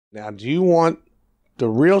Now, do you want the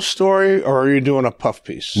real story, or are you doing a puff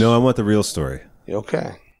piece? No, I want the real story.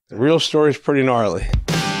 Okay. The real story is pretty gnarly.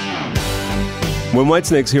 When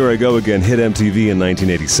Whitesnake's Here I Go Again hit MTV in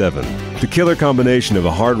 1987, the killer combination of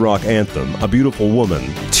a hard rock anthem, a beautiful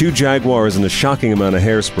woman, two Jaguars, and a shocking amount of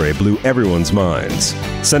hairspray blew everyone's minds,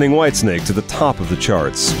 sending Whitesnake to the top of the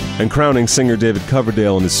charts, and crowning singer David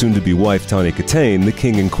Coverdale and his soon-to-be wife Tawny Kitaen the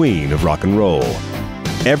king and queen of rock and roll.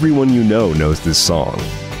 Everyone you know knows this song.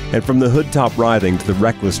 And from the hood top writhing to the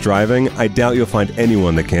reckless driving, I doubt you'll find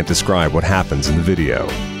anyone that can't describe what happens in the video.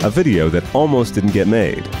 A video that almost didn't get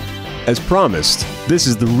made. As promised, this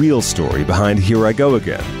is the real story behind Here I Go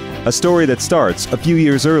Again. A story that starts a few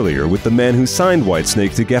years earlier with the man who signed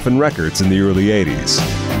Whitesnake to Geffen Records in the early 80s.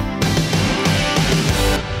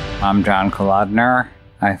 I'm John Kalodner.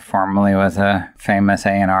 I formerly was a famous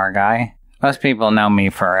A&R guy. Most people know me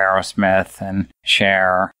for Aerosmith and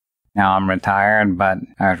Cher. Now I'm retired, but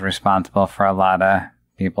I was responsible for a lot of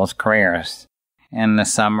people's careers. In the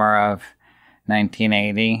summer of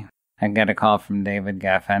 1980, I get a call from David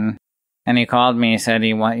Geffen. And he called me and said,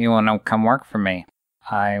 you want to come work for me?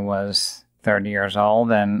 I was 30 years old,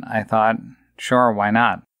 and I thought, sure, why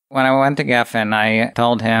not? When I went to Geffen, I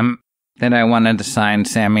told him that I wanted to sign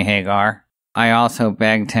Sammy Hagar. I also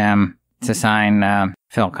begged him to sign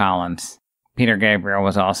Phil Collins. Peter Gabriel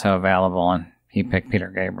was also available, and he picked Peter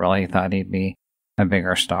Gabriel. He thought he'd be a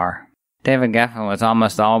bigger star. David Geffen was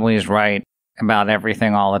almost always right about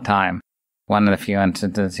everything all the time. One of the few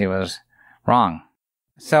instances he was wrong.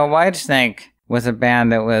 So Whitesnake was a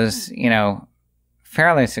band that was,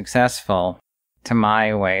 fairly successful to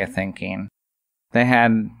my way of thinking. They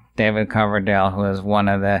had David Coverdale, who was one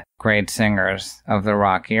of the great singers of the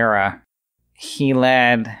rock era. He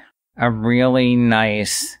led a really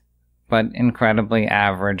nice but incredibly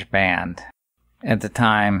average band. At the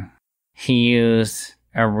time, he used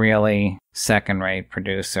a really second-rate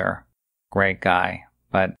producer. Great guy,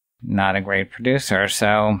 but not a great producer,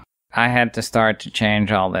 so I had to start to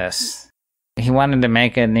change all this. He wanted to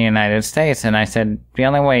make it in the United States, and I said, the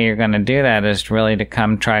only way you're going to do that is really to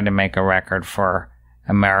come try to make a record for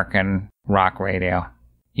American rock radio.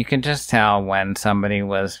 You can just tell when somebody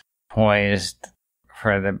was poised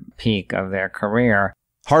for the peak of their career.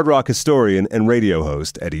 Hard rock historian and radio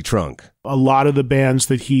host Eddie Trunk. A lot of the bands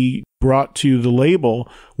that he brought to the label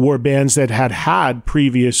were bands that had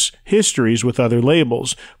previous histories with other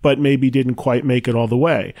labels, but maybe didn't quite make it all the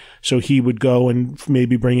way. So he would go and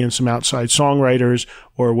maybe bring in some outside songwriters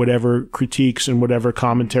or whatever critiques and whatever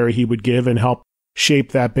commentary he would give and help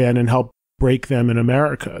shape that band and help break them in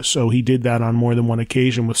America. So he did that on more than one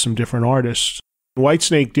occasion with some different artists.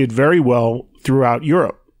 Whitesnake did very well throughout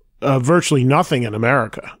Europe. Virtually nothing in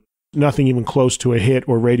America. Nothing even close to a hit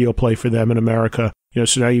or radio play for them in America.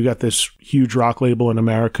 So now you got this huge rock label in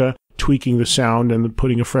America tweaking the sound and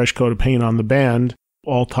putting a fresh coat of paint on the band,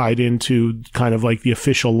 all tied into kind of like the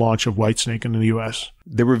official launch of Whitesnake in the U.S.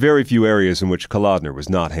 There were very few areas in which Kalodner was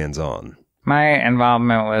not hands-on. My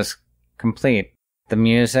involvement was complete. The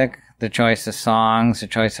music, the choice of songs, the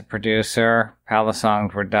choice of producer, how the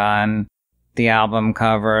songs were done, the album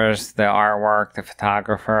covers, the artwork, the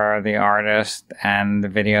photographer, the artist, and the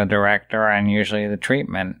video director, and usually the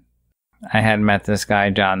treatment. I had met this guy,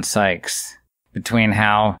 John Sykes. Between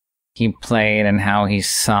how he played and how he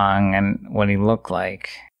sung and what he looked like,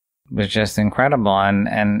 it was just incredible.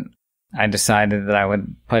 And I decided that I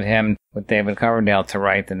would put him with David Coverdale to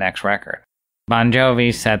write the next record. Bon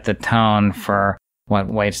Jovi set the tone for what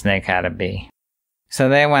Whitesnake had to be. So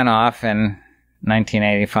they went off in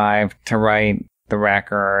 1985 to write the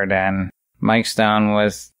record, and Mike Stone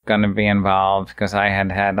was going to be involved because I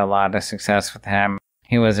had had a lot of success with him.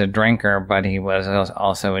 He was a drinker, but he was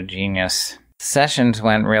also a genius. Sessions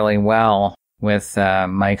went really well with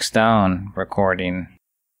Mike Stone recording,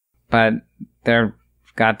 but there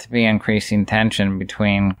got to be increasing tension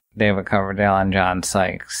between David Coverdale and John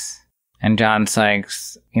Sykes. And John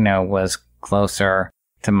Sykes, was closer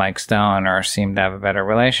to Mike Stone or seemed to have a better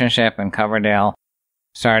relationship, and Coverdale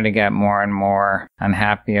started to get more and more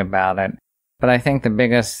unhappy about it. But I think the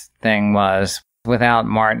biggest thing was, without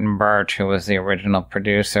Martin Birch, who was the original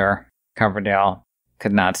producer, Coverdale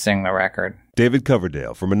could not sing the record. David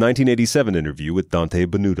Coverdale from a 1987 interview with Dante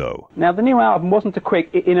Benuto. Now, the new album wasn't a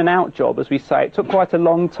quick in-and-out job, as we say. It took quite a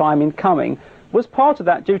long time in coming. Was part of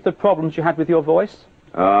that due to the problems you had with your voice?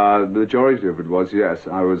 The majority of it was, yes.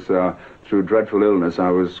 I was, through dreadful illness, I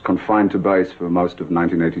was confined to base for most of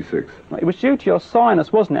 1986. It was due to your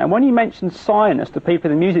sinus, wasn't it? And when you mention sinus to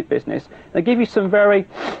people in the music business, they give you some very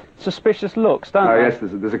suspicious looks, don't they? Yes,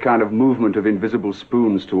 there's a kind of movement of invisible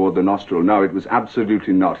spoons toward the nostril. No, it was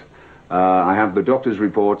absolutely not. I have the doctor's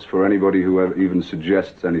reports for anybody who even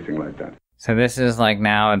suggests anything like that. So this is like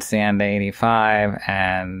now it's the end of 85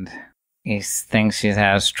 and he thinks he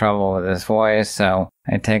has trouble with his voice. So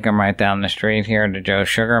I take him right down the street here to Joe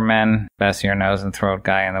Sugarman, best ear, nose, and throat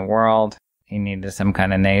guy in the world. He needed some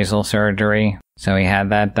kind of nasal surgery. So he had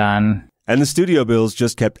that done. And the studio bills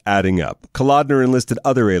just kept adding up. Kalodner enlisted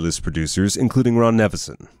other A-list producers, including Ron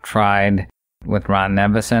Nevison. Tried with Ron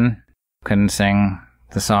Nevison. Couldn't sing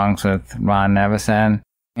the songs with Ron Nevison.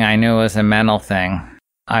 I knew it was a mental thing.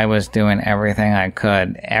 I was doing everything I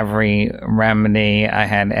could. Every remedy. I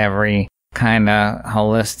had every kind of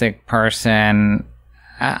holistic person.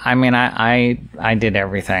 I did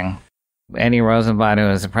everything. Eddie Rosenblatt, who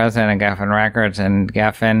was the president of Geffen Records, and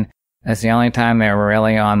Geffen, that's the only time they were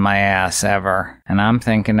really on my ass ever. And I'm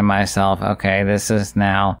thinking to myself, okay, this is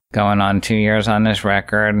now going on 2 years on this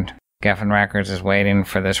record. Geffen Records is waiting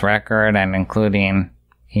for this record and including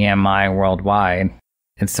EMI worldwide.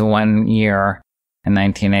 It's the 1 year in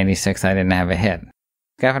 1986 I didn't have a hit.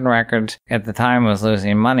 Geffen Records at the time was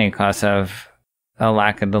losing money because of a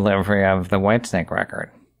lack of delivery of the Whitesnake record.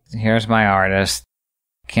 Here's my artist.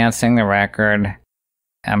 Can't sing the record.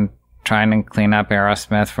 I'm trying to clean up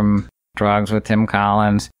Aerosmith from drugs with Tim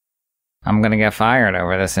Collins. I'm going to get fired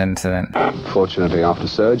over this incident. Fortunately, after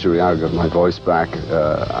surgery, I got my voice back.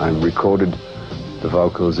 I recorded the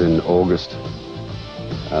vocals in August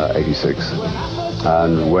 86.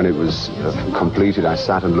 And when it was completed, I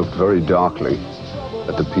sat and looked very darkly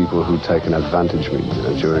at the people who'd taken advantage of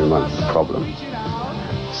me during my problem.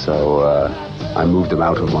 So I moved them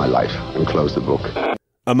out of my life and closed the book.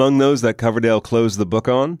 Among those that Coverdale closed the book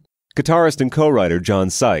on, guitarist and co-writer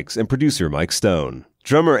John Sykes and producer Mike Stone.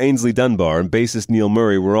 Drummer Ainsley Dunbar and bassist Neil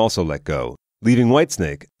Murray were also let go, leaving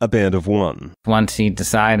Whitesnake a band of one. Once he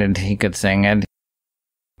decided he could sing it,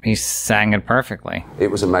 he sang it perfectly.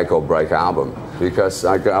 It was a make-or-break album because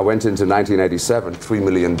I went into 1987, $3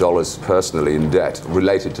 million personally in debt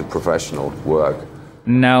related to professional work.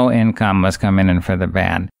 No income was coming in for the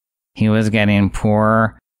band. He was getting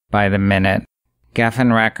poorer by the minute.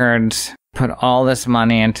 Geffen Records put all this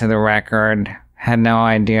money into the record, had no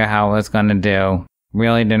idea how it was going to do,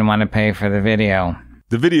 really didn't want to pay for the video.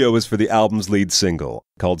 The video was for the album's lead single,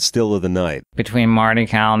 called Still of the Night. Between Marty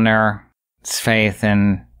Callner's faith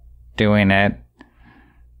in doing it,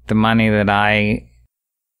 the money that I,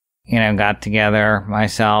 got together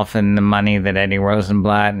myself, and the money that Eddie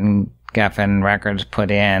Rosenblatt and Geffen Records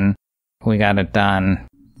put in, we got it done.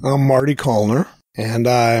 I'm Marty Callner, and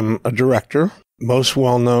I'm a director. Most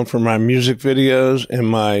well known for my music videos and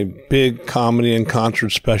my big comedy and concert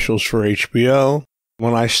specials for HBO.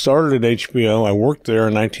 When I started at HBO, I worked there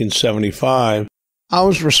in 1975. I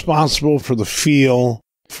was responsible for the feel,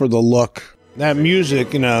 for the look. That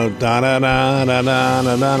music,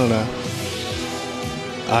 da-da-da-da-da-da-da-da.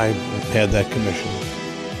 I had that commission.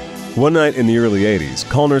 One night in the early 80s,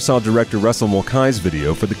 Callner saw director Russell Mulcahy's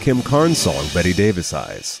video for the Kim Carnes song, Betty Davis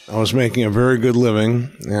Eyes. I was making a very good living,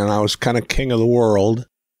 and I was kind of king of the world.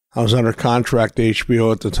 I was under contract to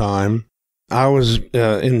HBO at the time. I was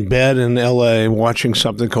in bed in L.A. watching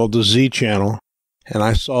something called the Z Channel, and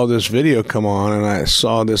I saw this video come on, and I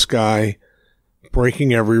saw this guy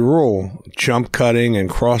breaking every rule, jump cutting and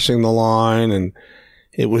crossing the line, and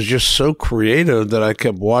it was just so creative that I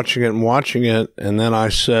kept watching it, and then I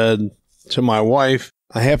said to my wife,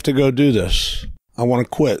 I have to go do this. I want to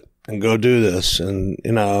quit and go do this. And,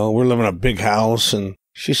 we're living in a big house, and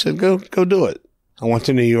she said, go do it. I went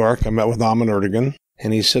to New York. I met with Ahmet Ertegun,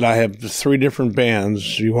 and he said, I have 3 different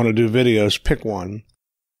bands. You want to do videos, pick one.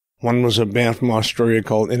 One was a band from Australia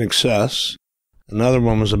called In Excess. Another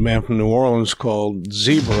one was a band from New Orleans called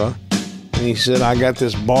Zebra. And he said, I got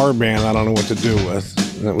this bar band I don't know what to do with.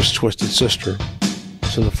 And it was Twisted Sister.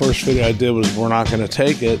 So the first video I did was We're Not Gonna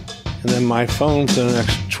Take It. And then my phone for the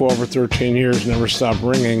next 12 or 13 years never stopped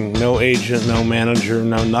ringing. No agent, no manager,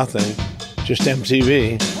 no nothing. Just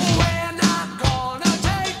MTV.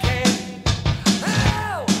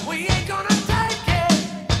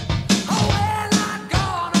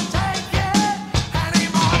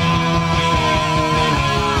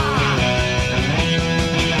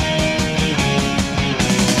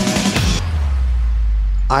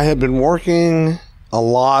 I had been working a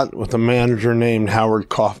lot with a manager named Howard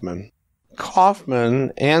Kaufman.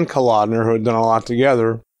 Kaufman and Kalodner, who had done a lot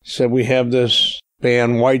together, said, we have this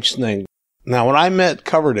band Whitesnake. Now, when I met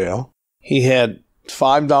Coverdale, he had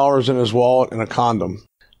 $5 in his wallet and a condom.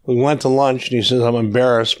 We went to lunch, and he says, I'm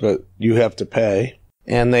embarrassed, but you have to pay.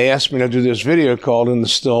 And they asked me to do this video called In the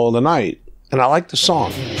Still of the Night. And I liked the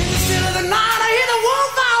song. In the still of the night, I hear the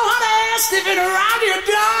wolf owl, honey, sniffing around your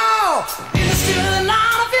door. In the still of the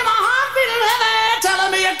night, I feel my heart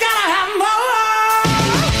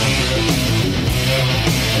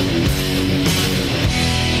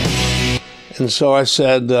And so I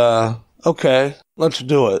said, okay, let's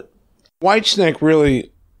do it. Whitesnake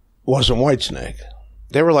really wasn't Whitesnake.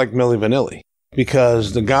 They were like Milli Vanilli,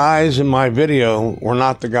 because the guys in my video were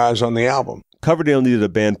not the guys on the album. Coverdale needed a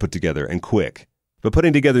band put together, and quick. But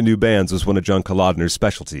putting together new bands was one of John Kalodner's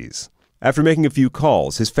specialties. After making a few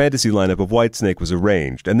calls, his fantasy lineup of Whitesnake was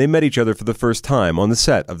arranged, and they met each other for the first time on the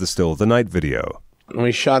set of the Still of the Night video. And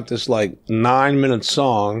we shot this 9-minute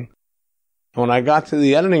song. When I got to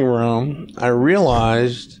the editing room, I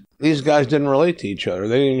realized these guys didn't relate to each other.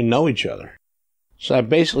 They didn't even know each other. So I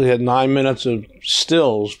basically had 9 minutes of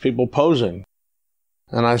stills, people posing.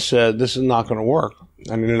 And I said, this is not going to work.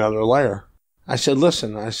 I need another layer. I said,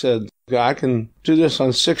 listen, I can do this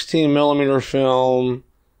on 16 millimeter film.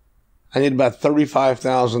 I need about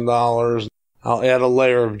 $35,000. I'll add a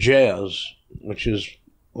layer of jazz, which is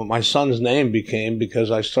what my son's name became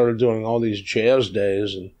because I started doing all these jazz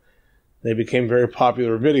days, and they became very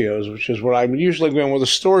popular videos, which is what I would usually go in with a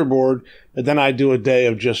storyboard, but then I do a day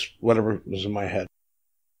of just whatever was in my head.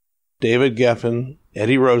 David Geffen,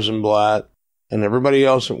 Eddie Rosenblatt, and everybody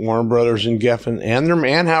else at Warner Brothers and Geffen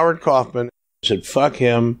and Howard Kaufman said, fuck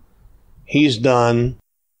him. He's done.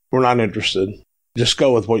 We're not interested. Just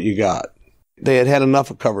go with what you got. They had had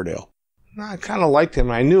enough of Coverdale. I kind of liked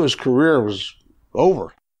him. I knew his career was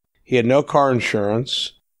over. He had no car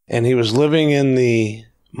insurance, and he was living in the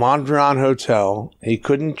Mondrian Hotel. He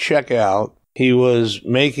couldn't check out. He was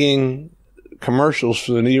making commercials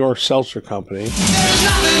for the New York Seltzer Company. There's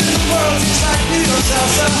nothing in the world tastes like New York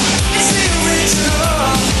salsa. It's the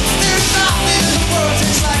original. There's nothing in the world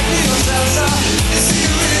tastes like New York salsa. It's the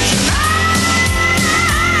original.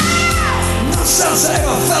 No salsa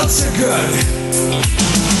ever felt so good.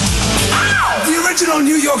 The original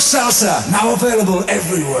New York salsa, now available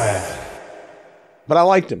everywhere. But I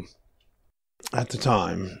liked him at the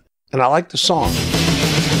time, and I liked the song.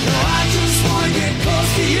 I just want to get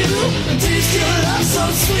close to you and taste your love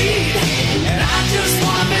so sweet. And I just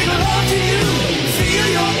want to make love to you, feel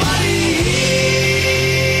your body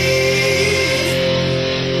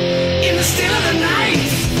in the still of the night.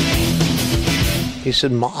 He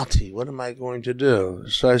said, Marty, what am I going to do?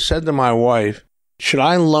 So I said to my wife, should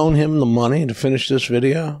I loan him the money to finish this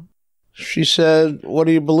video? She said, what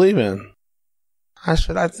do you believe in? I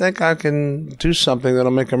said, I think I can do something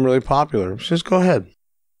that'll make him really popular. She says, go ahead.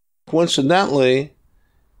 Coincidentally,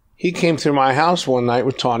 he came through my house one night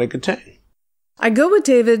with Tawny Kitaen. I go with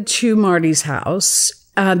David to Marty's house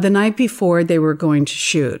the night before they were going to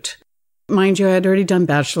shoot. Mind you, I had already done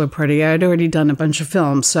Bachelor Party. I had already done a bunch of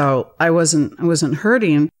films, so I wasn't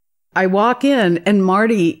hurting. I walk in, and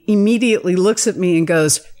Marty immediately looks at me and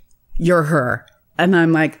goes, you're her. And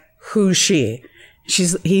I'm like, who's she?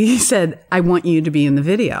 He said, I want you to be in the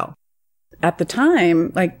video. At the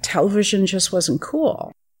time, television just wasn't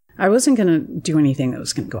cool. I wasn't going to do anything that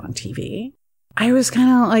was going to go on TV. I was kind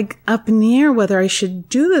of up in the air whether I should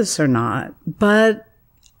do this or not. But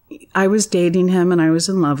I was dating him and I was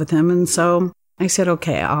in love with him. And so I said,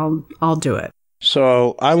 okay, I'll do it.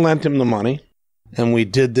 So I lent him the money and we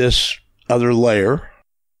did this other layer.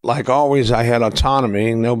 Like always, I had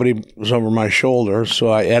autonomy. Nobody was over my shoulder. So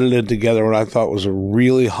I edited together what I thought was a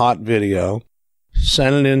really hot video,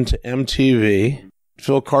 sent it into MTV.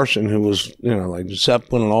 Phil Carson, who was,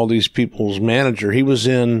 Zeppelin and all these people's manager, he was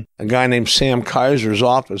in a guy named Sam Kaiser's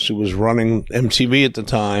office who was running MTV at the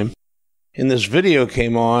time. And this video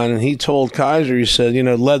came on, and he told Kaiser, he said,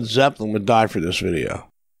 Led Zeppelin would die for this video.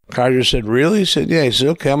 Kaiser said, really? He said, yeah. He said,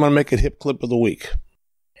 okay, I'm going to make it hip clip of the week.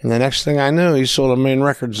 And the next thing I knew, he sold 1 million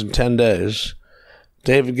records in 10 days.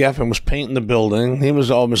 David Geffen was painting the building. He was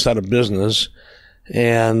almost out of business.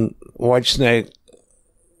 And Whitesnake,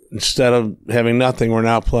 instead of having nothing, we're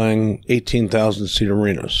now playing 18,000-seat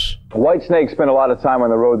arenas. Whitesnake spent a lot of time on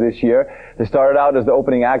the road this year. They started out as the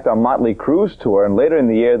opening act on Motley Crue's tour, and later in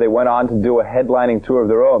the year they went on to do a headlining tour of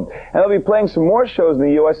their own. And they'll be playing some more shows in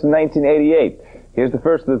the U.S. in 1988. Here's the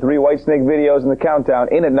first of the 3 Whitesnake videos in the countdown,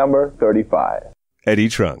 in at number 35. Eddie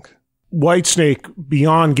Trunk. Whitesnake,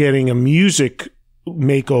 beyond getting a music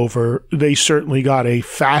makeover, they certainly got a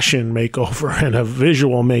fashion makeover and a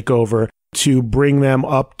visual makeover to bring them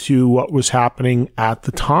up to what was happening at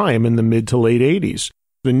the time in the mid to late 80s.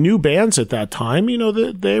 The new bands at that time,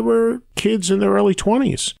 they were kids in their early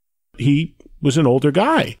 20s. He was an older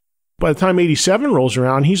guy. By the time 87 rolls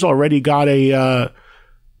around, he's already got a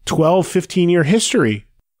 12, 15-year history.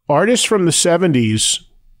 Artists from the 70s,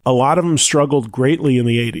 a lot of them struggled greatly in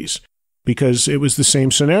the 80s because it was the same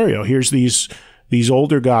scenario. Here's these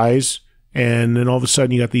older guys, and then all of a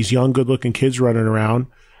sudden you got these young, good-looking kids running around.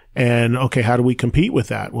 And, okay, how do we compete with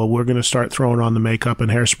that? Well, we're going to start throwing on the makeup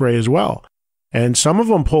and hairspray as well. And some of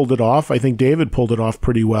them pulled it off. I think David pulled it off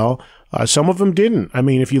pretty well. Some of them didn't. I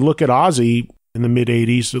mean, if you look at Ozzy in the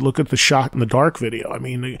mid-'80s, look at the Shot in the Dark video. I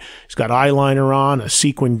mean, he's got eyeliner on, a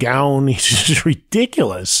sequin gown. He's just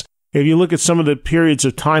ridiculous. If you look at some of the periods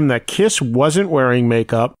of time that Kiss wasn't wearing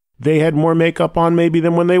makeup, they had more makeup on maybe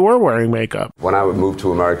than when they were wearing makeup. When I moved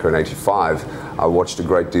to America in '85, I watched a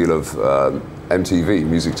great deal of MTV,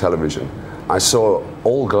 music television. I saw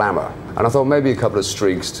all glamour, and I thought maybe a couple of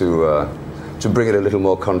streaks to bring it a little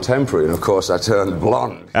more contemporary, and of course I turned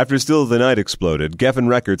blonde. After Still the Night exploded, Geffen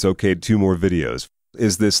Records okayed 2 more videos,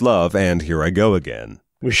 Is This Love and Here I Go Again.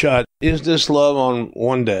 We shot Is This Love on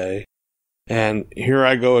one day, and Here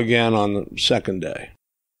I Go Again on the second day.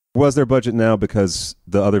 Was there budget now because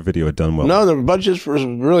the other video had done well? No, the budget was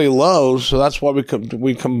really low, so that's why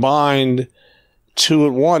we combined 2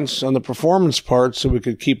 at once on the performance part so we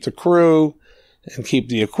could keep the crew and keep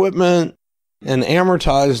the equipment and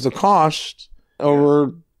amortize the cost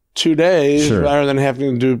over 2 days rather than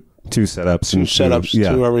having to do 2 setups. 2 setups,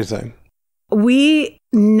 yeah. to everything. We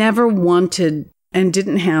never wanted and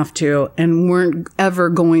didn't have to and weren't ever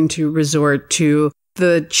going to resort to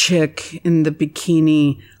the chick in the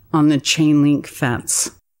bikini on the chain link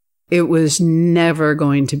fence. It was never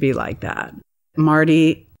going to be like that.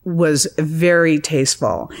 Marty was very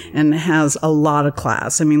tasteful and has a lot of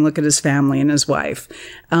class. I mean, look at his family and his wife.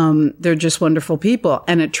 They're just wonderful people,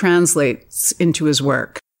 and it translates into his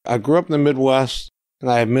work. I grew up in the Midwest, and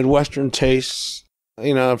I have Midwestern tastes.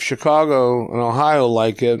 You know, if Chicago and Ohio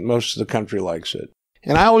like it, most of the country likes it.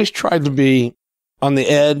 And I always tried to be on the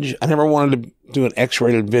edge. I never wanted to do an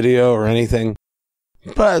X-rated video or anything,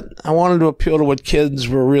 but I wanted to appeal to what kids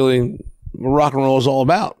were really, rock and roll is all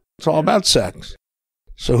about. It's all about sex.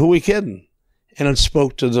 So who we kidding? And it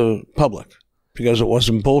spoke to the public because it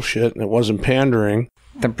wasn't bullshit and it wasn't pandering.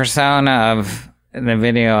 The persona of the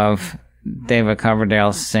video of David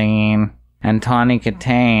Coverdale singing and Tawny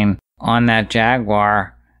Kitaen on that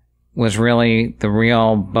Jaguar was really the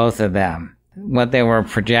real both of them. What they were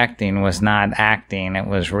projecting was not acting, it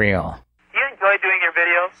was real. Do you enjoy doing your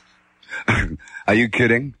videos? Are you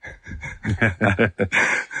kidding?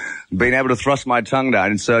 Being able to thrust my tongue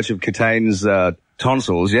down in search of Kitaen's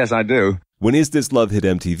tonsils, yes, I do. When Is This Love hit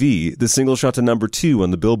MTV, the single shot to number 2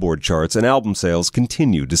 on the Billboard charts and album sales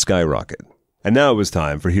continued to skyrocket. And now it was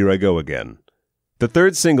time for Here I Go Again. The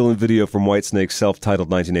third single and video from Whitesnake's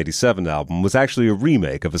self-titled 1987 album was actually a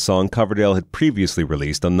remake of a song Coverdale had previously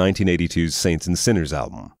released on 1982's Saints and Sinners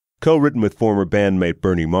album. Co-written with former bandmate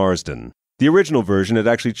Bernie Marsden, the original version had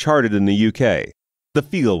actually charted in the UK. The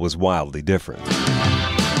feel was wildly different.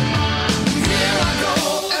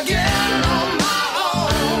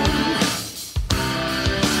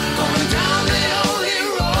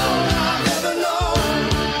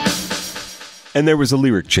 And there was a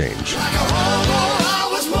lyric change.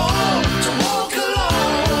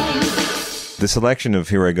 The selection of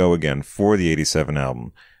Here I Go Again for the 87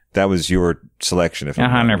 album, that was your selection, if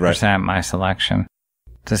 100% right? My selection.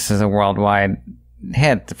 This is a worldwide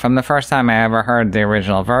hit. From the first time I ever heard the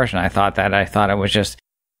original version, I thought it was just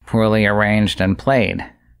poorly arranged and played.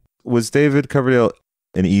 Was David Coverdale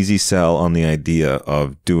an easy sell on the idea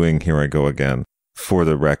of doing Here I Go Again for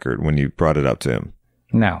the record when you brought it up to him?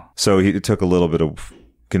 No. So it took a little bit of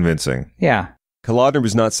convincing. Yeah. Kalodner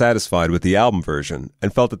was not satisfied with the album version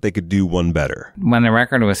and felt that they could do one better. When the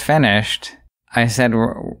record was finished, I said,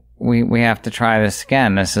 we have to try this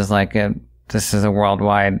again. This is a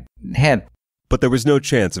worldwide hit. But there was no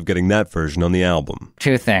chance of getting that version on the album.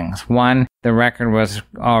 2 things. 1, the record was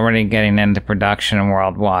already getting into production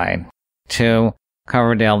worldwide. 2,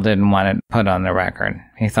 Coverdale didn't want it put on the record.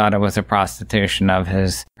 He thought it was a prostitution of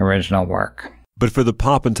his original work. But for the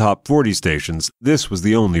pop and top 40 stations, this was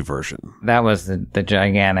the only version. That was the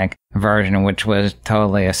gigantic version, which was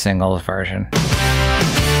totally a singles version.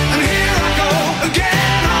 And here I go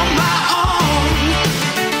again on my own,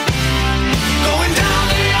 going down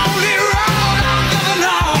the only road I've ever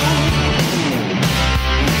known.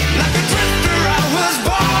 Like a drifter, I was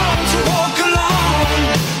born to walk alone.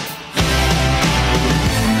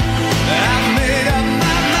 I've made up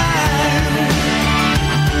my mind.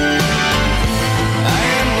 I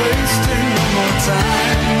ain't wasting no more time.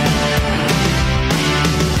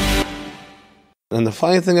 And the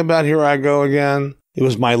funny thing about Here I Go Again, it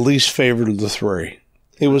was my least favorite of the 3.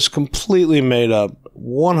 It was completely made up,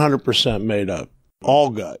 100% made up, all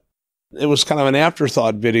gut. It was kind of an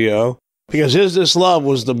afterthought video because Is This Love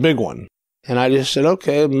was the big one. And I just said,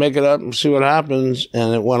 okay, make it up and see what happens.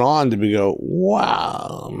 And it went on to go,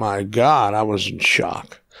 wow, my God, I was in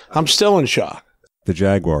shock. I'm still in shock. The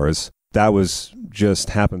Jaguars, That was just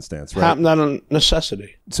happenstance, right? Happened out of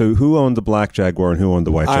necessity. So who owned the black Jaguar and who owned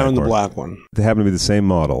the white Jaguar? I owned the black one. They happen to be the same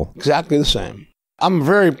model. Exactly the same. I'm a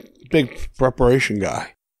very big preparation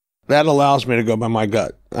guy. That allows me to go by my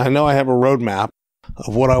gut. I know I have a roadmap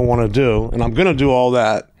of what I want to do, and I'm going to do all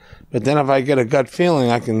that. But then if I get a gut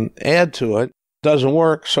feeling, I can add to it. Doesn't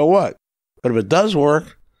work, so what? But if it does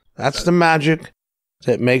work, that's the magic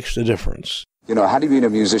that makes the difference. You know, had he been a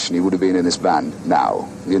musician, he would have been in this band now.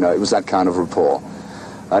 You know, it was that kind of rapport.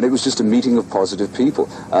 And it was just a meeting of positive people.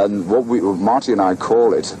 And what Marty and I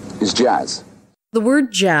call it is jazz. The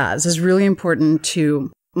word jazz is really important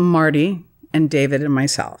to Marty and David and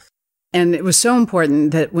myself. And it was so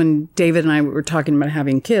important that when David and I were talking about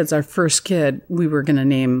having kids, our first kid, we were going to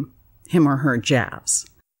name him or her Jazz.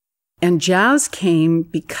 And Jazz came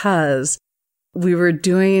because we were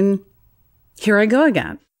doing Here I Go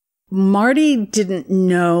Again. Marty didn't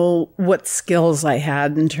know what skills I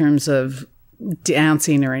had in terms of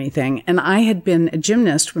dancing or anything. And I had been a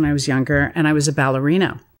gymnast when I was younger, and I was a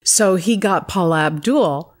ballerina. So he got Paula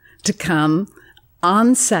Abdul to come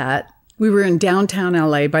on set. We were in downtown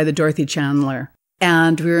LA by the Dorothy Chandler,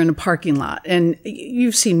 and we were in a parking lot. And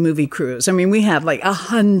you've seen movie crews. I mean, we had like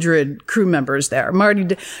 100 crew members there.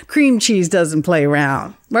 Cream Cheese doesn't play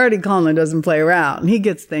around. Marty Callner doesn't play around. He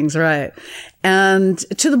gets things right. And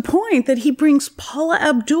to the point that he brings Paula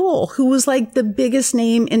Abdul, who was like the biggest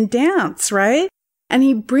name in dance, right? And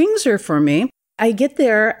he brings her for me. I get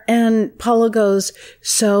there and Paula goes,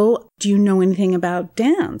 so do you know anything about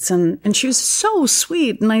dance? And she was so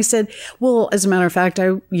sweet. And I said, well, as a matter of fact,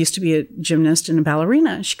 I used to be a gymnast and a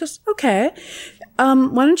ballerina. She goes, okay,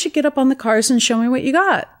 why don't you get up on the cars and show me what you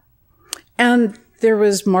got? And there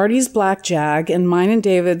was Marty's black Jag and mine and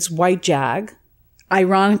David's white Jag.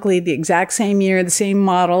 Ironically, the exact same year, the same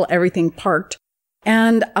model, everything parked.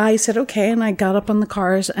 And I said, okay. And I got up on the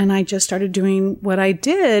cars and I just started doing what I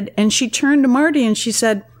did. And she turned to Marty and she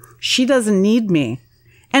said, she doesn't need me.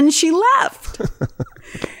 And she left.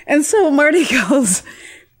 And so Marty goes,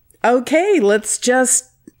 okay, let's just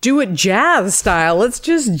do it jazz style. Let's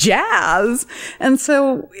just jazz. And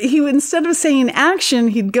so he would, instead of saying action,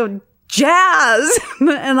 he'd go jazz.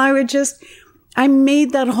 And I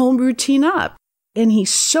made that whole routine up. And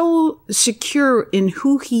he's so secure in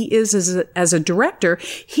who he is as a director,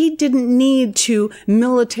 he didn't need to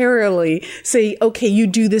militarily say, okay, you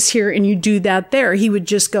do this here and you do that there. He would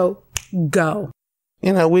just go.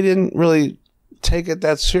 You know, we didn't really take it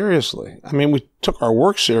that seriously. I mean, we took our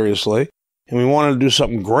work seriously and we wanted to do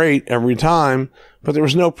something great every time, but there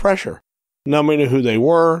was no pressure. Nobody knew who they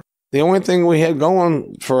were. The only thing we had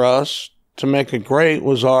going for us to make it great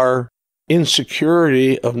was our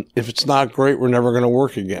insecurity of, if it's not great, we're never going to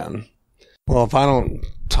work again. Well, if I don't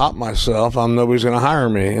top myself, nobody's going to hire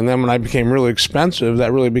me. And then when I became really expensive,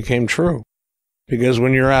 that really became true. Because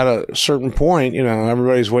when you're at a certain point, you know,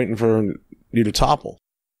 everybody's waiting for you to topple,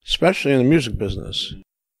 especially in the music business.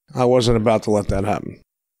 I wasn't about to let that happen.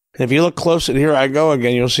 And if you look close at Here I Go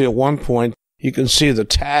Again, you'll see at one point, you can see the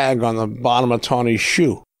tag on the bottom of Tawny's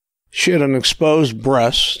shoe. She had an exposed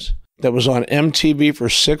breast that was on MTV for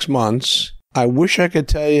 6 months. I wish I could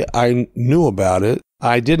tell you I knew about it.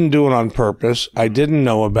 I didn't do it on purpose. I didn't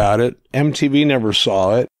know about it. MTV never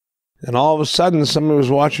saw it. And all of a sudden, somebody was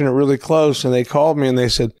watching it really close, and they called me and they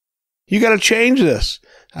said, you got to change this.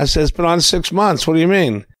 I said, it's been on 6 months. What do you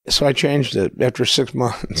mean? So I changed it after 6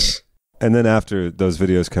 months. And then after those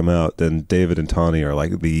videos come out, then David and Tawny are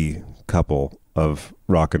like the couple of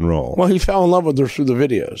rock and roll. Well, he fell in love with her through the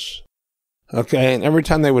videos. Okay, and every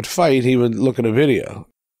time they would fight, he would look at a video.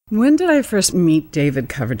 When did I first meet David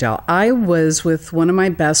Coverdale? I was with one of my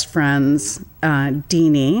best friends,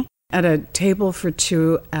 Deanie, at a table for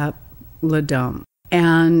two at Le Dome.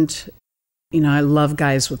 And, you know, I love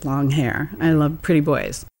guys with long hair. I love pretty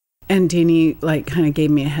boys. And Deanie, like, kind of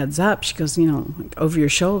gave me a heads up. She goes, you know, like, over your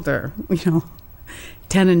shoulder,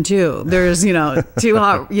 10 and 2. There's, two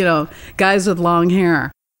hot, guys with long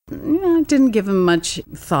hair. I didn't give him much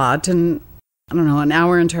thought. And I don't know, an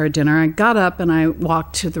hour into our dinner, I got up and I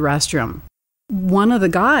walked to the restroom. One of the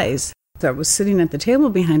guys that was sitting at the table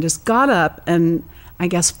behind us got up and I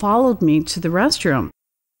guess followed me to the restroom.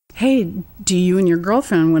 Hey, do you and your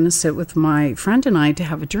girlfriend want to sit with my friend and I to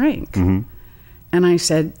have a drink? Mm-hmm. And I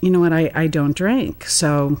said, you know what, I don't drink,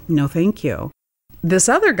 so no thank you. This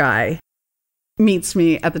other guy meets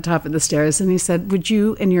me at the top of the stairs and he said, would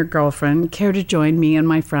you and your girlfriend care to join me and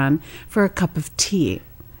my friend for a cup of tea?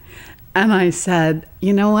 And I said,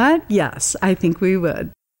 you know what? Yes, I think we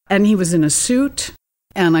would. And he was in a suit.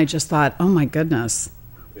 And I just thought, oh my goodness,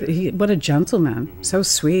 what a gentleman. So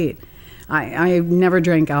sweet. I never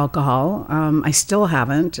drank alcohol. I still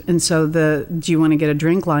haven't. And so the do you want to get a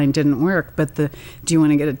drink line didn't work, but the do you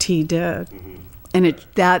want to get a tea did. And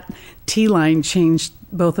that tea line changed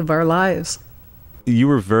both of our lives. You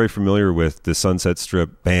were very familiar with the Sunset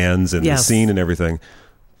Strip bands and the scene and everything,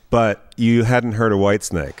 but you hadn't heard of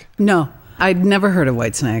Whitesnake. No, I'd never heard of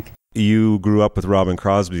Whitesnake. You grew up with Robin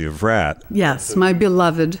Crosby of Rat. Yes, my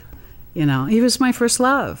beloved. You know, he was my first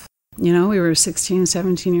love. You know, we were 16,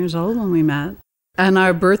 17 years old when we met. And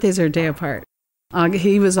our birthdays are a day apart.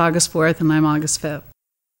 He was August 4th and I'm August 5th.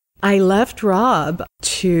 I left Rob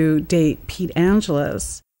to date Pete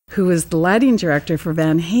Angelis, who was the lighting director for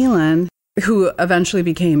Van Halen, who eventually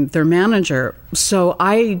became their manager. So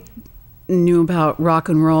I knew about rock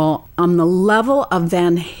and roll on the level of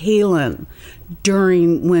Van Halen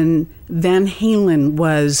during when Van Halen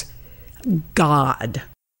was God.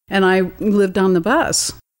 And I lived on the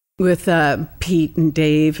bus with Pete and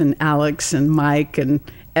Dave and Alex and Mike and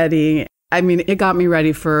Eddie. I mean, it got me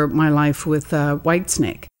ready for my life with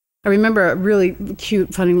Whitesnake. I remember a really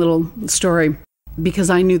cute, funny little story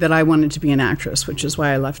because I knew that I wanted to be an actress, which is why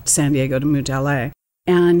I left San Diego to move to LA.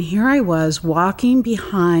 And here I was walking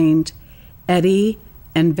behind Eddie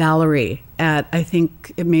and Valerie at, I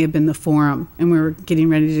think it may have been the Forum, and we were getting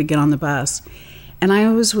ready to get on the bus. And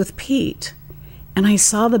I was with Pete, and I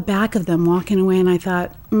saw the back of them walking away, and I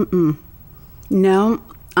thought, no,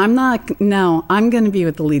 I'm going to be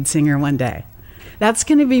with the lead singer one day. That's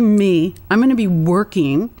going to be me. I'm going to be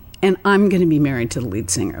working, and I'm going to be married to the lead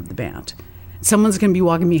singer of the band. Someone's going to be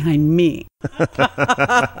walking behind me.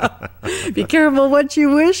 Be careful what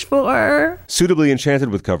you wish for. Suitably enchanted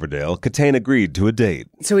with Coverdale, Kitaen agreed to a date.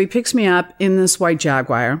 So he picks me up in this white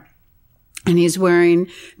Jaguar, and he's wearing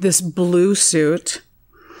this blue suit,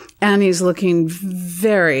 and he's looking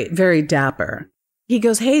very, very dapper. He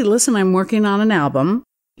goes, hey, listen, I'm working on an album.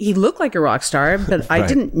 He looked like a rock star, but I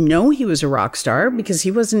didn't know he was a rock star because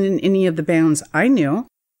he wasn't in any of the bands I knew.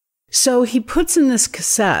 So he puts in this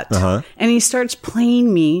cassette and he starts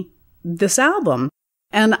playing me this album.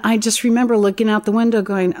 And I just remember looking out the window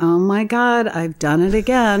going, oh my God, I've done it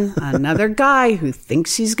again. Another guy who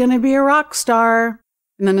thinks he's going to be a rock star.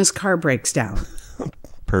 And then his car breaks down.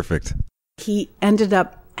 Perfect. He ended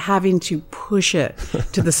up having to push it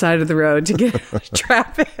to the side of the road to get out of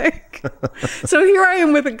traffic. So here I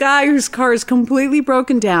am with a guy whose car is completely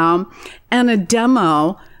broken down and a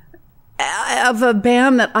demo of a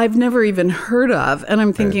band that I've never even heard of. And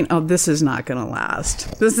I'm thinking, oh, this is not going to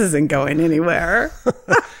last. This isn't going anywhere.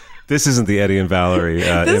 This isn't the Eddie and Valerie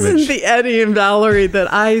this image. isn't the Eddie and Valerie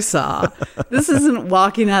that I saw. This isn't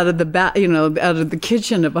walking out of the out of the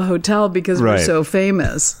kitchen of a hotel because we're so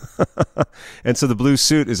famous. And so the blue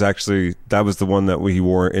suit is actually, that was the one that he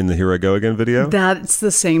wore in the Here I Go Again video? That's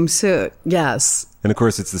the same suit, yes. And of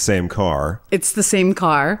course, it's the same car. It's the same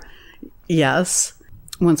car, yes.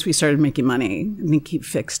 Once we started making money, I think he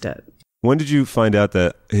fixed it. When did you find out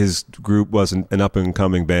that his group wasn't an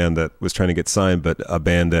up-and-coming band that was trying to get signed, but a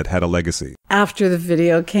band that had a legacy? After the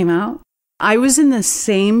video came out. I was in the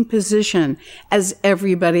same position as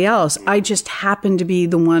everybody else. I just happened to be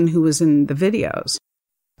the one who was in the videos.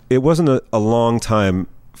 It wasn't a long time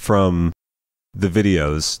from the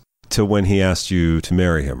videos to when he asked you to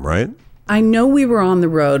marry him, right? I know we were on the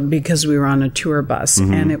road because we were on a tour bus,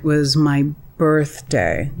 and it was my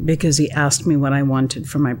birthday because he asked me what I wanted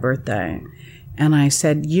for my birthday. And I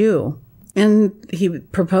said, you. And he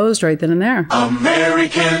proposed right then and there.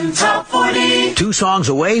 American Top 40. 2 songs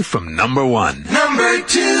away from number 1. Number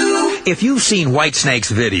 2. If you've seen Whitesnake's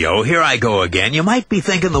video, Here I Go Again, you might be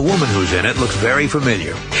thinking the woman who's in it looks very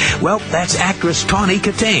familiar. Well, that's actress Tawny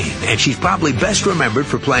Kitaen, and she's probably best remembered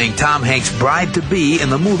for playing Tom Hanks' bride-to-be in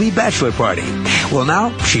the movie Bachelor Party. Well,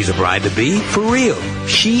 now she's a bride-to-be for real.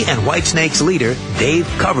 She and Whitesnake's leader, Dave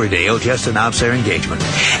Coverdale, just announced their engagement.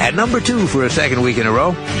 At number 2 for a second week in a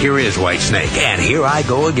row, here is Whitesnake, and Here I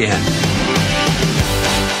Go Again.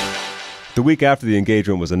 The week after the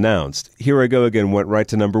engagement was announced, Here I Go Again went right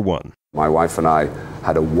to number 1. My wife and I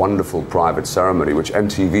had a wonderful private ceremony which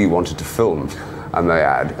MTV wanted to film, and they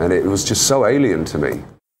had, and it was just so alien to me.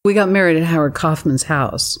 We got married at Howard Kaufman's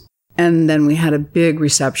house, and then we had a big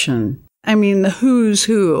reception. I mean, the who's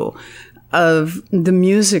who of the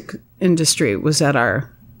music industry was at our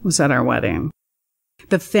wedding.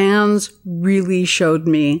 The fans really showed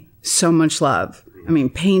me so much love. I mean,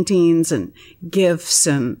 paintings and gifts,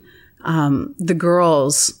 and the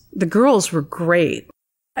girls were great.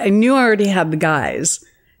 I knew I already had the guys,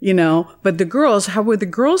 you know, but the girls, how were the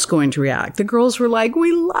girls going to react? The girls were like,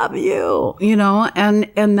 we love you, you know, and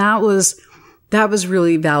that was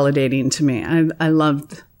really validating to me. I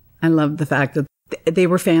loved the fact that they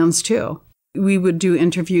were fans too. We would do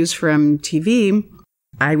interviews for MTV.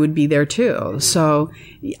 I would be there too. So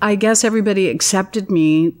I guess everybody accepted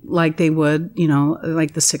me like they would,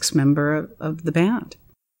 like the sixth member of the band.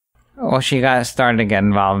 Well, she started to get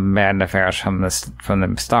involved in band affairs from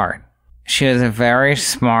the start. She was a very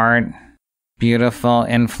smart, beautiful,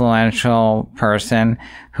 influential person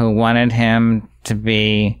who wanted him to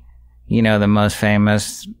be, the most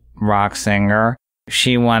famous rock singer.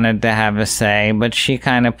 She wanted to have a say, but she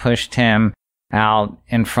kind of pushed him out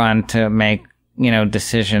in front to make,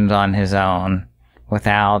 decisions on his own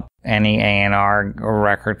without any A&R or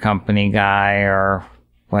record company guy or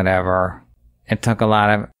whatever. It took a lot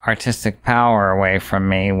of artistic power away from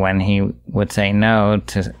me when he would say no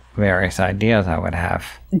to various ideas I would have.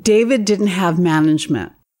 David didn't have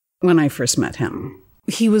management when I first met him.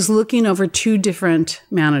 He was looking over two different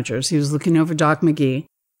managers. He was looking over Doc McGee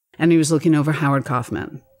and he was looking over Howard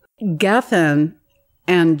Kaufman. Geffen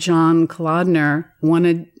and John Kalodner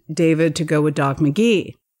wanted David to go with Doc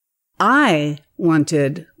McGee. I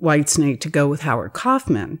wanted Whitesnake to go with Howard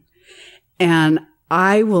Kaufman. And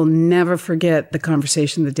I will never forget the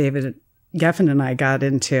conversation that David Geffen and I got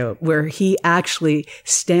into, where he actually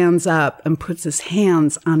stands up and puts his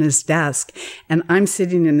hands on his desk. And I'm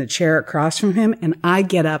sitting in the chair across from him, and I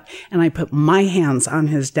get up and I put my hands on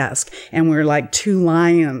his desk. And we're like two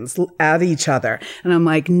lions at each other. And I'm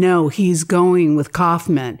like, no, he's going with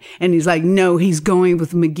Kaufman. And he's like, no, he's going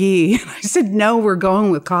with McGee. And I said, no, we're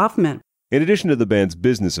going with Kaufman. In addition to the band's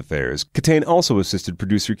business affairs, Kitaen also assisted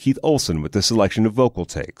producer Keith Olsen with the selection of vocal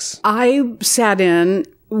takes. I sat in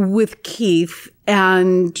with Keith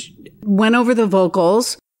and went over the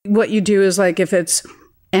vocals. What you do is like if it's,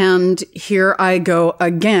 and here I go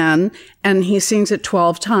again, and he sings it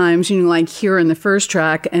 12 times, like here in the first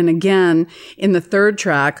track and again in the third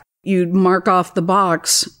track, you'd mark off the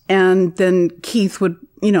box and then Keith would,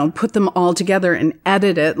 put them all together and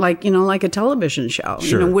edit it like a television show.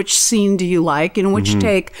 Sure. Which scene do you like? Which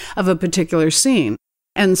take of a particular scene.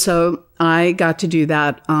 And so I got to do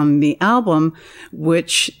that on the album,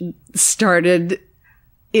 which started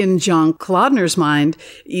in John Kalodner's mind,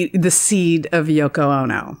 the seed of Yoko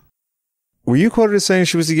Ono. Were you quoted as saying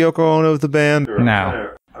she was the Yoko Ono of the band?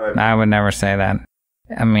 No, I would never say that.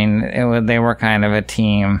 I mean, they were kind of a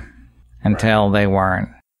team until they weren't.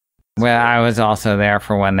 Well, I was also there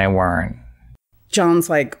for when they weren't. John's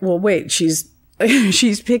like, well, wait, she's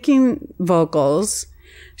picking vocals.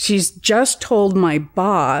 She's just told my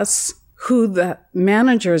boss who the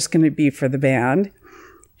manager is going to be for the band.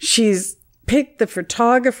 She's picked the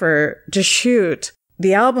photographer to shoot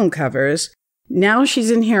the album covers. Now she's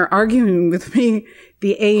in here arguing with me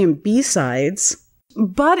the A and B sides.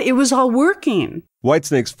 But it was all working.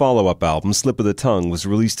 Whitesnake's follow-up album, Slip of the Tongue, was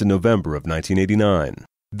released in November of 1989.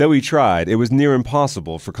 Though he tried, it was near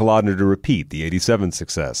impossible for Kalodner to repeat the 87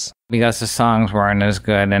 success. Because the songs weren't as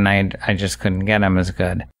good, and I just couldn't get them as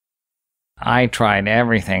good. I tried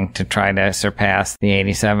everything to try to surpass the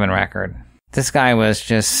 87 record. This guy was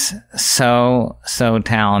just so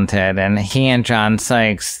talented, and he and John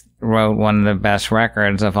Sykes wrote one of the best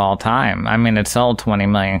records of all time. I mean, it sold 20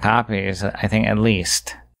 million copies, I think, at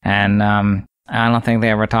least. And I don't think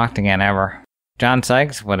they ever talked again, ever. John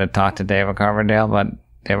Sykes would have talked to David Coverdale, but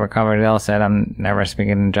David Coverdale said, I'm never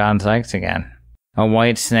speaking to John Sykes again. A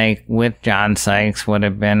Whitesnake with John Sykes would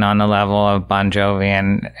have been on the level of Bon Jovi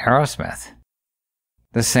and Aerosmith.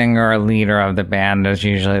 The singer or leader of the band is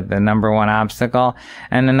usually the number one obstacle,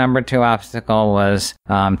 and the number two obstacle was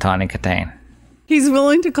Tawny Kitaen. He's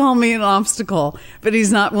willing to call me an obstacle, but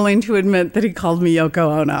he's not willing to admit that he called me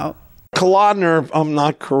Yoko Ono. Kalodner, if I'm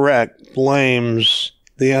not correct, blames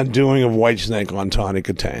the undoing of Whitesnake on Tawny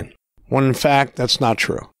Kitaen, when in fact that's not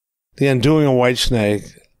true. The undoing of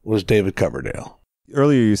Whitesnake was David Coverdale.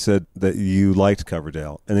 Earlier you said that you liked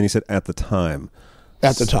Coverdale, and then you said at the time.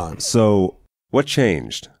 At the time. So what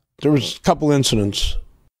changed? There was a couple incidents.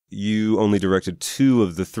 You only directed 2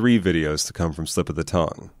 of the 3 videos to come from Slip of the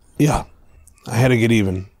Tongue. Yeah, I had to get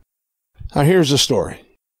even. Now here's the story.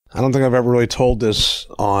 I don't think I've ever really told this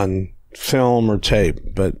on film or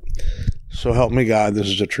tape, but so help me God, this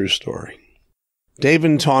is a true story.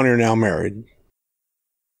 David and Tawny are now married.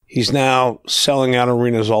 He's now selling out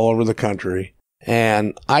arenas all over the country.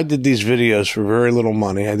 And I did these videos for very little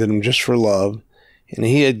money. I did them just for love. And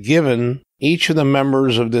he had given each of the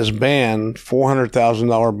members of this band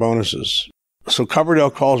 $400,000 bonuses. So Coverdale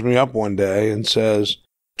calls me up one day and says,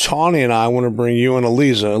 Tawny and I want to bring you and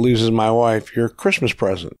Eliza's my wife, your Christmas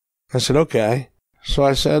present. I said, okay. So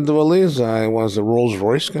I said to Eliza, was the Rolls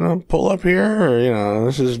Royce going to pull up here? Or,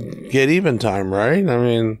 this is get even time, right? I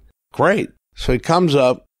mean, great. So he comes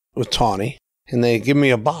up with Tawny, and they give me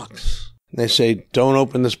a box. They say, don't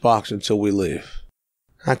open this box until we leave.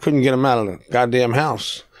 I couldn't get them out of the goddamn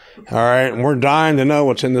house. All right, and we're dying to know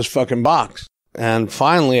what's in this fucking box. And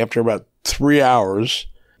finally, after about 3 hours,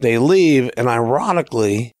 they leave, and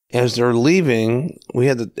ironically, as they're leaving, we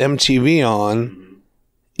had the MTV on.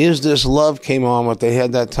 Is This Love came on, but they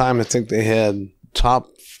had that time, I think they had Top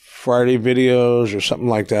Friday videos or something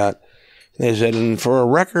like that. They said, and for a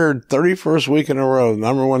record 31st week in a row, the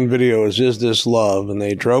 #1 video is This Love? And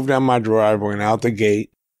they drove down my driveway and out the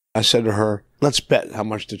gate. I said to her, let's bet how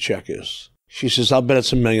much the check is. She says, I'll bet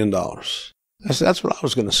it's $1 million. I said, that's what I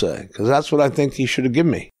was going to say, because that's what I think he should have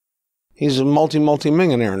given me. He's a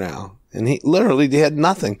multi-millionaire now. And he literally had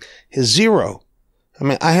nothing. His zero. I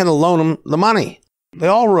mean, I had to loan him the money. They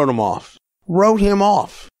all wrote him off. Wrote him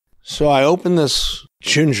off. So I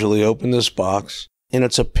gingerly opened this box, and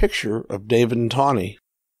it's a picture of David and Tawny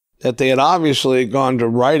that they had obviously gone to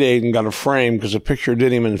Rite Aid and got a frame because the picture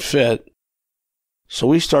didn't even fit. So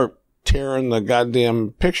we start tearing the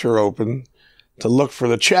goddamn picture open to look for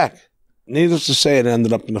the check. Needless to say, it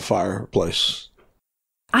ended up in the fireplace.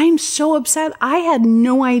 I'm so upset. I had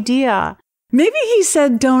no idea. Maybe he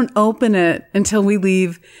said don't open it until we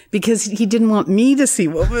leave because he didn't want me to see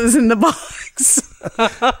what was in the box.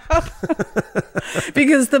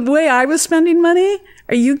 Because the way I was spending money,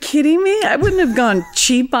 are you kidding me? I wouldn't have gone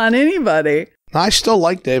cheap on anybody. I still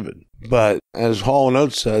like David, but as Hall &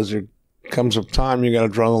 Oates says, there comes a time you got to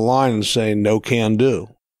draw the line and say no can do.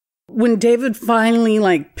 When David finally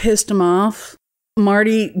pissed him off,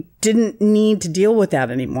 Marty didn't need to deal with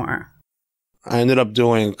that anymore. I ended up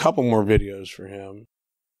doing a couple more videos for him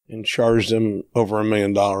and charged him over $1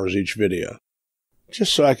 million each video,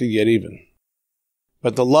 just so I could get even.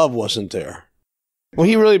 But the love wasn't there. Well,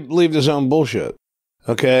 he really believed his own bullshit.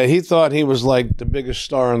 Okay, he thought he was like the biggest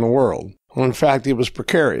star in the world. Well, in fact, he was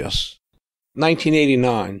precarious.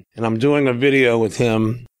 1989, and I'm doing a video with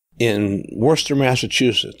him in Worcester,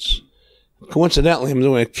 Massachusetts. Coincidentally, I'm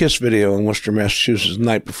doing a Kiss video in Worcester, Massachusetts the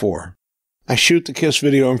night before. I shoot the Kiss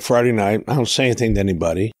video on Friday night. I don't say anything to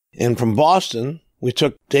anybody. And from Boston, we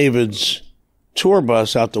took David's tour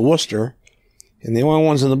bus out to Worcester, and the only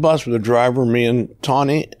ones in the bus were the driver, me and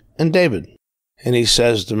Tawny and David. And he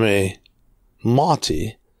says to me,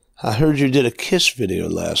 Marty, I heard you did a Kiss video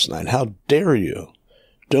last night. How dare you?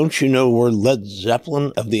 Don't you know we're Led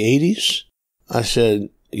Zeppelin of the 80s? I said,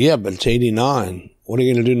 yeah, but it's 89. What are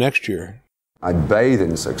you going to do next year? I bathe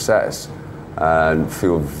in success and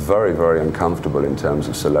feel very, very uncomfortable in terms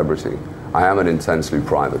of celebrity. I am an intensely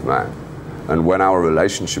private man. And when our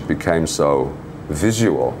relationship became so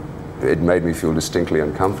visual, it made me feel distinctly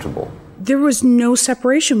uncomfortable. There was no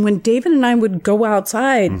separation. When David and I would go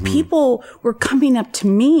outside, people were coming up to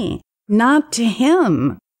me, not to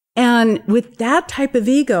him. And with that type of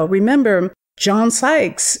ego, remember, John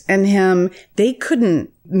Sykes and him, they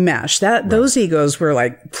couldn't mesh. Those egos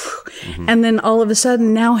were and then all of a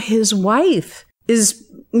sudden now his wife is,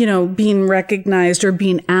 being recognized or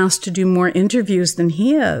being asked to do more interviews than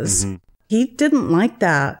he is. He didn't like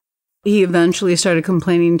that. He eventually started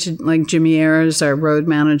complaining to Jimmy Ayers, our road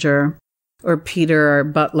manager, or Peter, our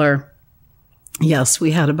butler. Yes,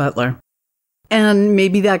 we had a butler. And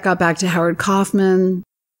maybe that got back to Howard Kaufman.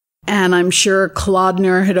 And I'm sure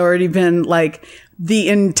Kalodner had already been the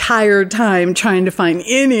entire time trying to find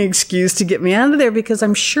any excuse to get me out of there because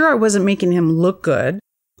I'm sure I wasn't making him look good.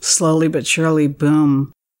 Slowly but surely,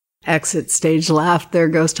 boom. Exit stage left. There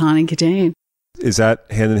goes Tawny Kitaen. Is that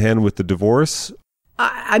hand in hand with the divorce?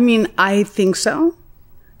 I mean, I think so.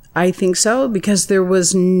 I think so because there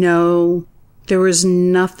was nothing.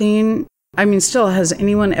 I mean, still, has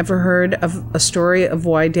anyone ever heard of a story of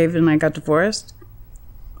why David and I got divorced?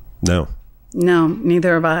 No. No,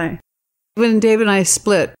 neither have I. When David and I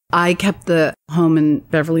split, I kept the home in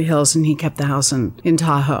Beverly Hills and he kept the house in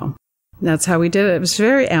Tahoe. That's how we did it. It was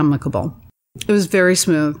very amicable. It was very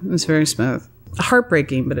smooth. It was very smooth.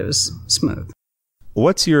 Heartbreaking, but it was smooth.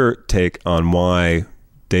 What's your take on why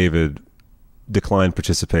David declined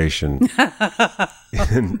participation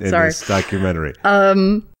in this documentary?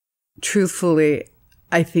 Truthfully,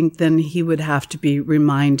 I think then he would have to be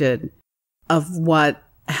reminded of what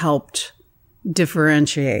helped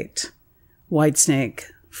differentiate Whitesnake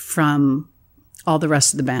from all the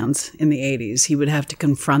rest of the bands in the 80s. He would have to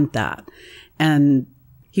confront that. And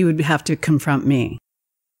he would have to confront me.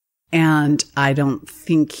 And I don't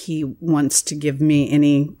think he wants to give me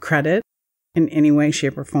any credit in any way,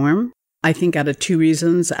 shape, or form. I think out of two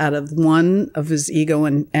reasons, out of one of his ego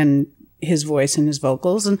and his voice and his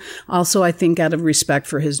vocals, and also I think out of respect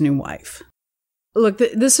for his new wife. Look,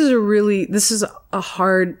 this is a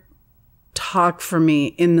hard talk for me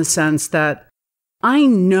in the sense that I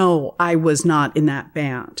know I was not in that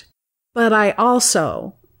band, but I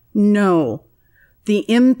also know the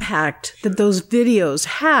impact that those videos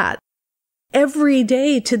had. Every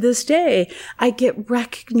day to this day, I get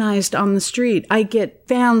recognized on the street. I get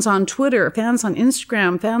fans on Twitter, fans on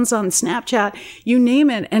Instagram, fans on Snapchat, you name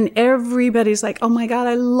it. And everybody's like, oh my God,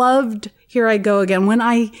 I loved Here I Go Again. When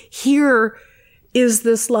I hear Is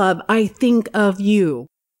This Love, I think of you.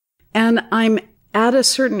 And I'm at a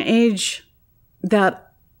certain age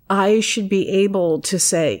that I should be able to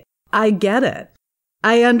say, I get it.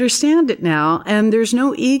 I understand it now. And there's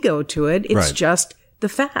no ego to it. It's just the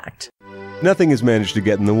fact. Nothing has managed to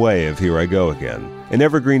get in the way of Here I Go Again, an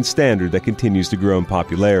evergreen standard that continues to grow in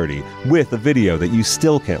popularity with a video that you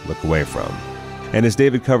still can't look away from. And as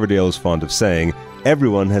David Coverdale is fond of saying,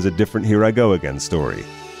 everyone has a different Here I Go Again story.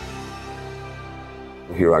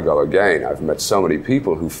 Here I Go Again. I've met so many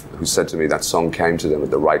people who said to me that song came to them at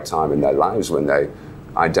the right time in their lives when they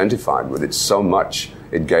identified with it so much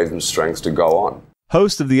it gave them strength to go on.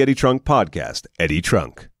 Host of the Eddie Trunk podcast, Eddie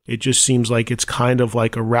Trunk. It just seems like it's kind of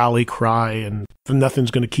like a rally cry and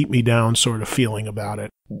nothing's going to keep me down sort of feeling about it.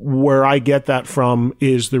 Where I get that from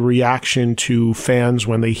is the reaction to fans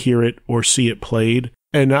when they hear it or see it played.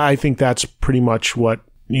 And I think that's pretty much what,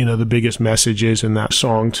 the biggest message is in that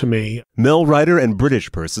song to me. MEL writer and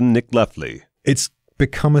British person Nick Leftley. It's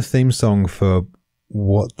become a theme song for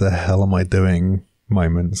what the hell am I doing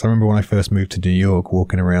moments. I remember when I first moved to New York,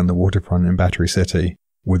 walking around the waterfront in Battery City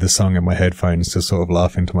with the song in my headphones, just sort of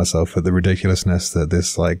laughing to myself at the ridiculousness that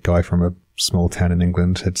this guy from a small town in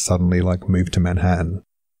England had suddenly moved to Manhattan.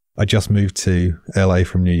 I just moved to LA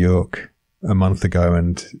from New York a month ago,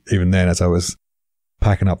 and even then, as I was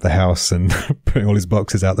packing up the house and putting all his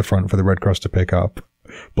boxes out the front for the Red Cross to pick up,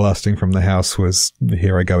 blasting from the house was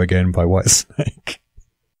Here I Go Again by Whitesnake.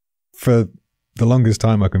 For the longest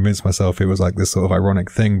time, I convinced myself it was this sort of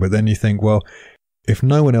ironic thing, but then you think, well, if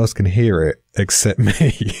no one else can hear it except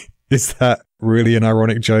me, is that really an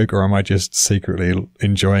ironic joke, or am I just secretly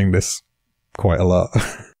enjoying this quite a lot?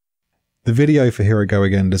 The video for Here I Go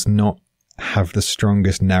Again does not have the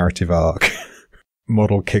strongest narrative arc.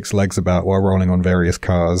 Model kicks legs about while rolling on various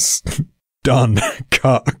cars. Done.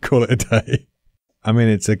 Cut. Call it a day. I mean,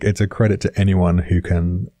 it's a credit to anyone who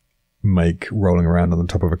can make rolling around on the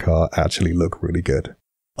top of a car actually look really good.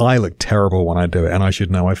 I look terrible when I do it, and I should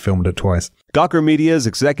know. I filmed it twice. Gawker Media's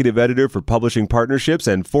executive editor for publishing partnerships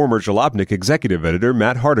and former Jalopnik executive editor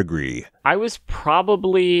Matt Hardigree. I was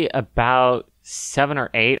probably about 7 or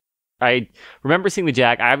 8. I remember seeing the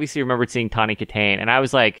Jag. I obviously remembered seeing Tawny Kitaen, and I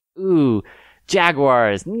was like, ooh,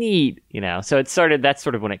 Jaguars, neat, So that's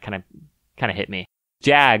sort of when it kind of hit me.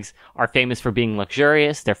 Jags are famous for being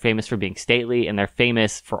luxurious, they're famous for being stately, and they're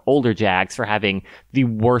famous for older Jags for having the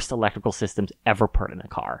worst electrical systems ever put in a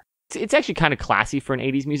car. It's actually kind of classy for an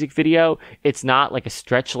 80s music video. It's not like a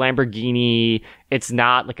stretch Lamborghini, it's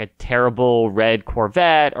not like a terrible red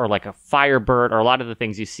Corvette or like a Firebird or a lot of the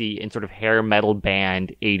things you see in sort of hair metal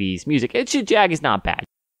band 80s music. Jag is not bad.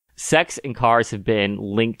 Sex and cars have been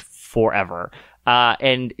linked forever.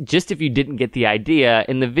 And just if you didn't get the idea,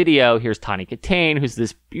 in the video, here's Tawny Kitaen, who's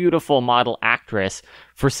this beautiful model actress,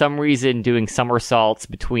 for some reason doing somersaults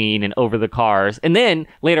between and over the cars. And then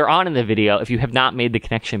later on in the video, if you have not made the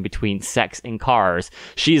connection between sex and cars,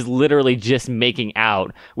 she's literally just making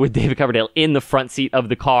out with David Coverdale in the front seat of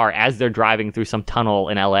the car as they're driving through some tunnel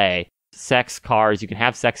in LA. Sex, cars, you can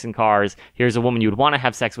have sex in cars. Here's a woman you would want to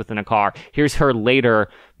have sex with in a car. Here's her later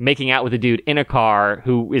making out with a dude in a car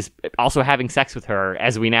who is also having sex with her,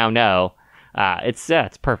 as we now know.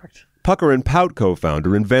 It's perfect. Pucker and Pout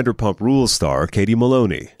co-founder and Vanderpump Rules star Katie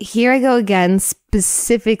Maloney. Here I Go Again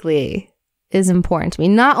specifically is important to me,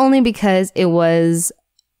 not only because it was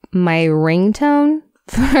my ringtone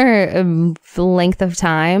for a length of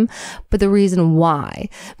time, but the reason why,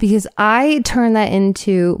 because I turned that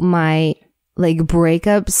into my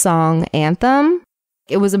breakup song anthem.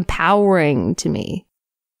 It was empowering to me.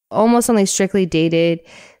 Almost only strictly dated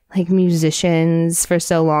musicians for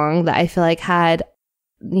so long that I feel had,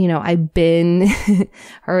 I've been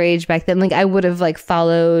her age back then. I would have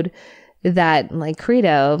followed that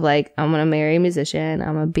credo of I'm gonna marry a musician,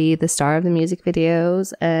 I'm gonna be the star of the music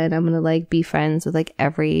videos, and I'm gonna be friends with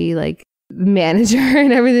every manager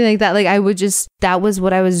and everything like that. I would just, that was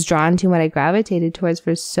what I was drawn to, what I gravitated towards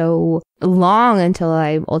for so long until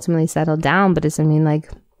I ultimately settled down. But it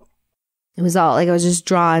was all I was just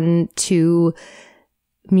drawn to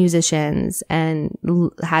musicians and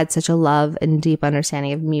had such a love and deep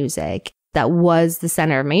understanding of music. that was the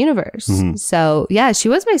center of my universe. So yeah, she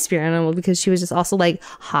was my spirit animal because she was just also like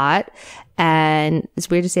hot. And it's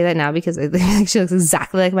weird to say that now because I think she looks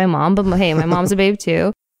exactly like my mom, but hey, my mom's a babe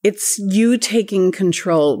too. It's you taking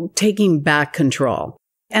control, taking back control,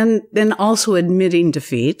 and then also admitting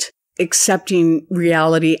defeat, accepting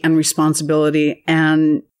reality and responsibility.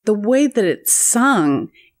 And the way that it's sung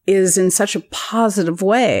is in such a positive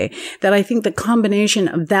way that I think the combination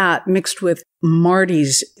of that mixed with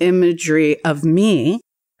Marty's imagery of me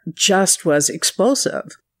just was explosive.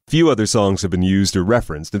 Few other songs have been used or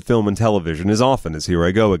referenced in film and television as often as Here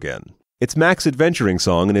I Go Again. It's Mac's adventuring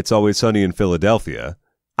song in It's Always Sunny in Philadelphia,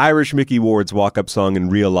 Irish Mickey Ward's walk-up song in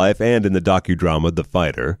real life and in the docudrama The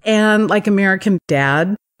Fighter, and like American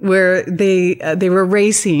Dad, where they were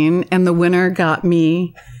racing and the winner got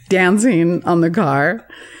me dancing on the car.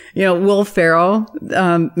 You know, Will Ferrell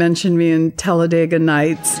mentioned me in Talladega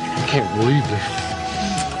Nights. I can't believe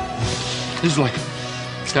this. This is like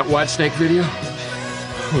that Whitesnake video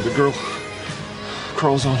where the girl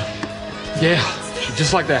crawls on. Yeah,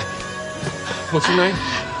 just like that. What's her name?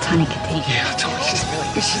 Tawny Kitaen. Yeah, Tawny.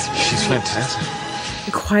 She's fantastic.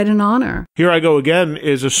 Quite an honor. Here I Go Again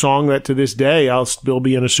is a song that to this day I'll still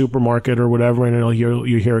be in a supermarket or whatever and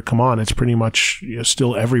you hear it come on. It's pretty much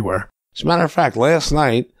still everywhere. As a matter of fact, last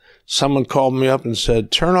night, someone called me up and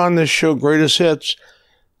said, turn on this show, Greatest Hits.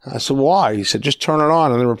 I said, why? He said, just turn it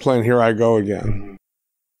on. And they were playing Here I Go Again.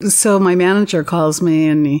 So my manager calls me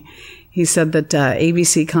and he said that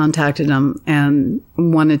ABC contacted him and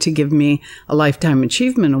wanted to give me a Lifetime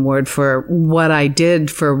Achievement Award for what I did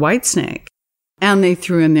for Whitesnake. And they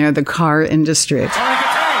threw in there the car industry. Tawny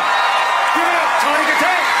Kitaen! Give it up, Tawny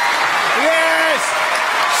Kitaen! Yes!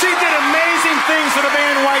 She did amazing things for the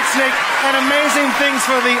band Whitesnake and amazing things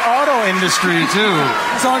for the auto industry, too.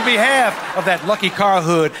 So on behalf of that lucky car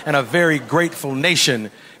hood and a very grateful nation,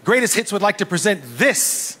 Greatest Hits would like to present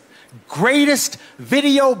this Greatest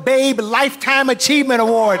Video Babe Lifetime Achievement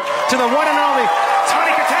Award to the one and only Tawny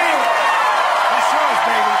Kitaen. That's yours,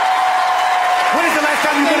 baby. When is the last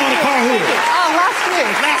time you've been on a car hood? Oh, last week.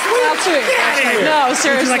 Get out of here. No,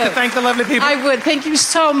 seriously. Would you like to thank the lovely people? I would. Thank you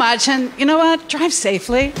so much. And you know what? Drive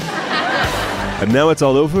safely. And now it's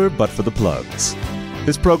all over, but for the plugs.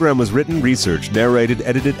 This program was written, researched, narrated,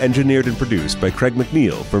 edited, engineered, and produced by Craig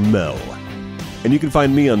MacNeil for MEL. And you can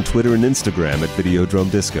find me on Twitter and Instagram at Videodrome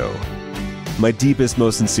Disco. My deepest,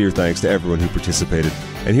 most sincere thanks to everyone who participated,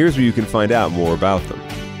 and here's where you can find out more about them.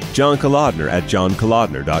 John Kalodner at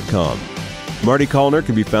johnkalodner.com. Marty Callner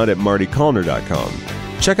can be found at martycallner.com.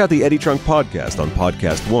 Check out the Eddie Trunk Podcast on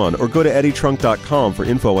Podcast One, or go to eddietrunk.com for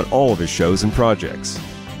info on all of his shows and projects.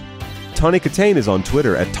 Tawny Kitaen is on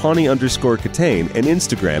Twitter at Tawny_Kitaen and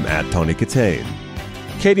Instagram at Tawny Kitaen.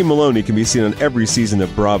 Katie Maloney can be seen on every season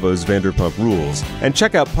of Bravo's Vanderpump Rules, and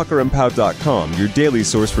check out puckerandpout.com, your daily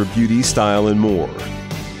source for beauty, style, and more.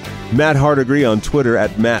 Matt Hardigree on Twitter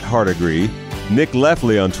at Matt Hardigree, Nick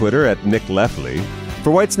Leftley on Twitter at Nick Leftley.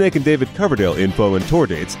 For Whitesnake and David Coverdale info and tour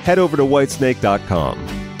dates, head over to whitesnake.com.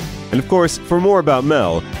 And of course, for more about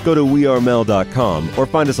MEL, go to wearemel.com or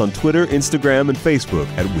find us on Twitter, Instagram, and Facebook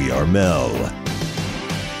at wearemel.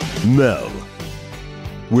 MEL.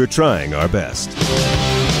 We're trying our best.